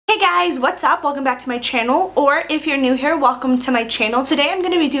Hey guys, what's up? Welcome back to my channel, or if you're new here, welcome to my channel. Today I'm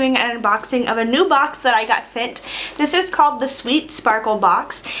going to be doing an unboxing of a new box that I got sent. This is called the Sweet Sparkle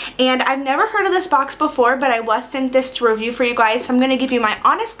box, and I've never heard of this box before, but I was sent this to review for you guys, so I'm going to give you my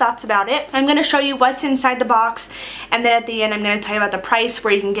honest thoughts about it. I'm going to show you what's inside the box, and then at the end I'm going to tell you about the price,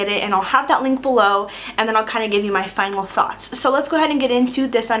 where you can get it, and I'll have that link below, and then I'll kind of give you my final thoughts. So let's go ahead and get into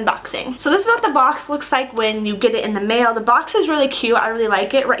this unboxing. So this is what the box looks like when you get it in the mail. The box is really cute. I really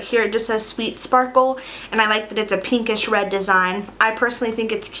like it. Right here it just says Sweet Sparkle, and I like that it's a pinkish red design. I personally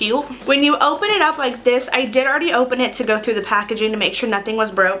think it's cute. When you open it up like this, I did already open it to go through the packaging to make sure nothing was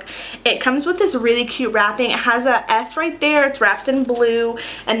broke. It comes with this really cute wrapping. It has a S right there. It's wrapped in blue,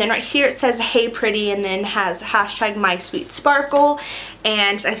 and then right here it says Hey Pretty, and then has hashtag My Sweet Sparkle,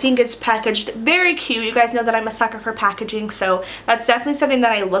 and I think it's packaged very cute. You guys know that I'm a sucker for packaging, so that's definitely something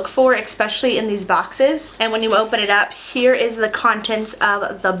that I look for, especially in these boxes. And when you open it up, here is the contents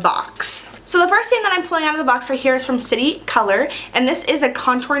of the box. So the first thing that I'm pulling out of the box right here is from City Color, and this is a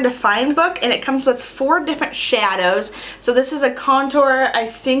contour and define book, and it comes with 4 different shadows. So this is a contour, I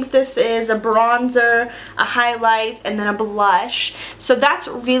think this is a bronzer, a highlight, and then a blush. So that's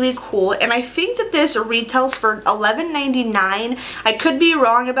really cool, and I think that this retails for $11.99. I could be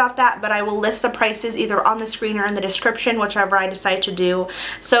wrong about that, but I will list the prices either on the screen or in the description, whichever I decide to do.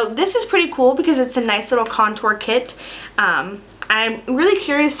 So this is pretty cool because it's a nice little contour kit. I'm really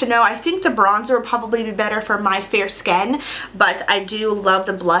curious to know. I think the bronzer would probably be better for my fair skin, but I do love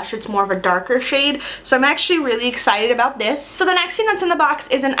the blush. It's more of a darker shade, so I'm actually really excited about this. So the next thing that's in the box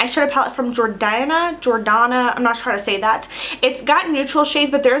is an eyeshadow palette from JORDANA, I'm not sure how to say that. It's got neutral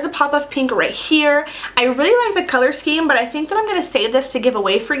shades, but there is a pop of pink right here. I really like the color scheme, but I think that I'm going to save this to give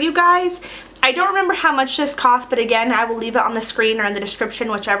away for you guys. I don't remember how much this costs, but again, I will leave it on the screen or in the description,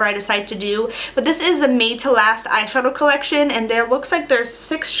 whichever I decide to do. But this is the Made to Last eyeshadow collection, and there looks like there's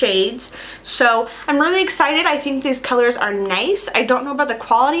 6 shades. So I'm really excited. I think these colors are nice. I don't know about the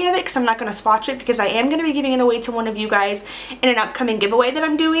quality of it because I'm not going to swatch it, because I am going to be giving it away to one of you guys in an upcoming giveaway that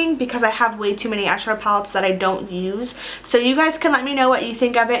I'm doing, because I have way too many eyeshadow palettes that I don't use. So you guys can let me know what you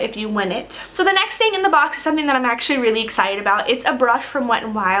think of it if you win it. So the next thing in the box is something that I'm actually really excited about. It's a brush from Wet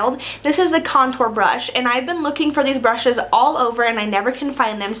n Wild. This is a contour brush, and I've been looking for these brushes all over and I never can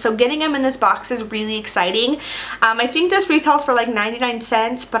find them, so getting them in this box is really exciting. I think this retails for like 99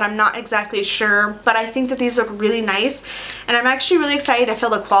 cents, but I'm not exactly sure, but I think that these look really nice, and I'm actually really excited to feel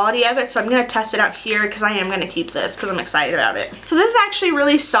the quality of it, so I'm going to test it out here because I am going to keep this because I'm excited about it. So this is actually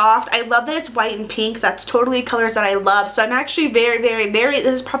really soft. I love that it's white and pink. That's totally colors that I love, so I'm actually very,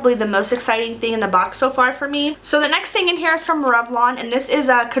 this is probably the most exciting thing in the box so far for me. So the next thing in here is from Revlon, and this is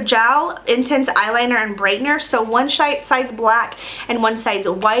a Kajal Intense Eyeliner and Brightener. So one side's black and one side's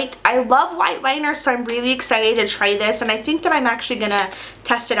white. I love white liner, so I'm really excited to try this, and I think that I'm actually gonna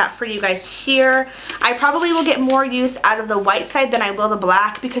test it out for you guys here. I probably will get more use out of the white side than I will the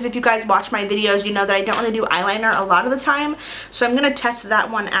black, because if you guys watch my videos, you know that I don't really do eyeliner a lot of the time, so I'm gonna test that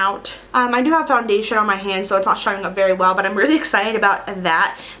one out. I do have foundation on my hand, so it's not showing up very well, but I'm really excited about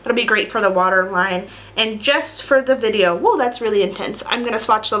that. That'll be great for the waterline. And just for the video, whoa, that's really intense. I'm gonna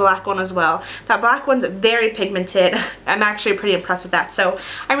swatch the black one as well. That black one's very pigmented. I'm actually pretty impressed with that. So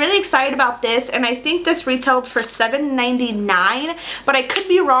I'm really excited about this, and I think this retailed for $7.99, but I could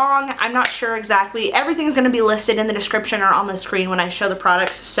be wrong. I'm not sure exactly. Everything's gonna be listed in the description or on the screen when I show the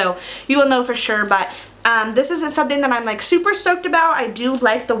products, so you will know for sure. But this isn't something that I'm like super stoked about. I do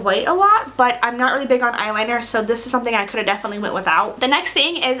like the white a lot, but I'm not really big on eyeliner, so this is something I could have definitely went without. The next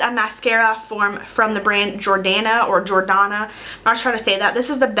thing is a mascara from the brand JORDANA or JORDANA. I'm not sure how to say that. This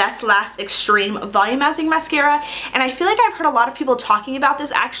is the Best Last Extreme Volumizing Mascara, and I feel like I've heard a lot of people talking about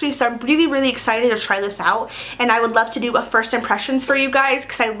this actually, so I'm really excited to try this out, and I would love to do a first impressions for you guys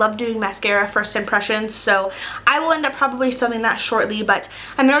because I love doing mascara first impressions, so I will end up probably filming that shortly, but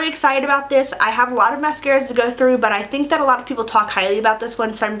I'm really excited about this. I have a lot of mascaras to go through, but I think that a lot of people talk highly about this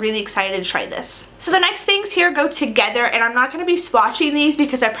one, so I'm really excited to try this. So the next things here go together, and I'm not going to be swatching these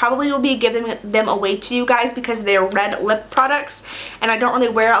because I probably will be giving them away to you guys because they're red lip products, and I don't really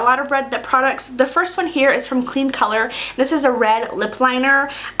wear a lot of red lip products. The first one here is from KLEANCOLOR. This is a red lip liner.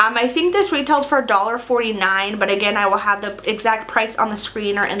 I think this retailed for $1.49, but again, I will have the exact price on the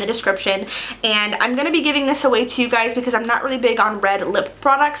screen or in the description, and I'm going to be giving this away to you guys because I'm not really big on red lip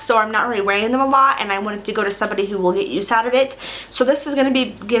products, so I'm not really wearing them a lot, and I want it to go to somebody who will get use out of it. So this is going to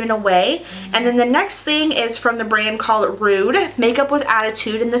be given away. And then the next thing is from the brand called Rude, Makeup with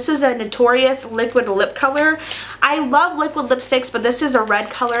Attitude, and this is a Notorious liquid lip color. I love liquid lipsticks, but this is a red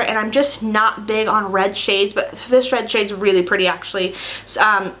color, and I'm just not big on red shades, but this red shade's really pretty actually. So,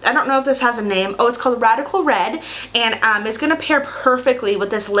 I don't know if this has a name. Oh, it's called Radical Red, and it's going to pair perfectly with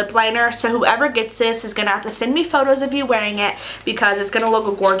this lip liner, so whoever gets this is going to have to send me photos of you wearing it because it's going to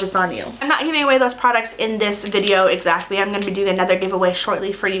look gorgeous on you. I'm not giving away those products in this video exactly. I'm going to be doing another giveaway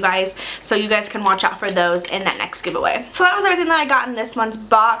shortly for you guys, so you guys can watch out for those in that next giveaway. So that was everything that I got in this month's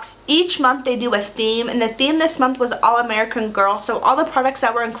box. Each month they do a theme, and the theme this month was All American Girl, so all the products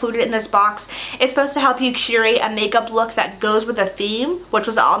that were included in this box is supposed to help you curate a makeup look that goes with a theme, which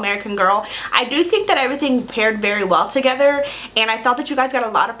was All American Girl. I do think that everything paired very well together, and I thought that you guys got a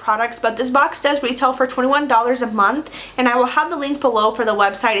lot of products, but this box does retail for $21 a month, and I will have the link below for the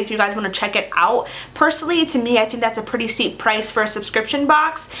website if you guys want to check it out. Personally, to me, I think that's a pretty steep price for a subscription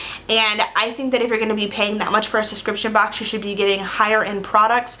box, and I think that if you're going to be paying that much for a subscription box, you should be getting higher end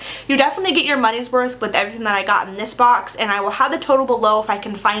products. You definitely get your money's worth with everything that I got in this box, and I will have the total below if I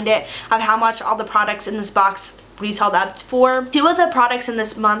can find it of how much all the products in this box retailed up for. Two of the products in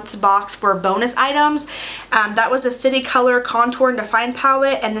this month's box were bonus items. That was a City Color Contour and Define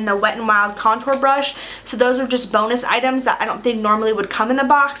palette, and then the Wet n Wild contour brush. So those are just bonus items that I don't think normally would come in the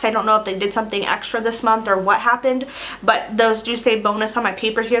box. I don't know if they did something extra this month or what happened, but those do say bonus on my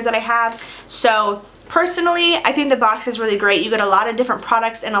paper here that I have. So personally, I think the box is really great. You get a lot of different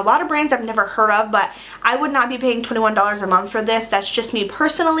products and a lot of brands I've never heard of, but I would not be paying $21 a month for this. That's just me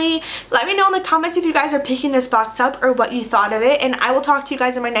personally. Let me know in the comments if you guys are picking this box up or what you thought of it, and I will talk to you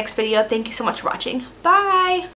guys in my next video. Thank you so much for watching. Bye!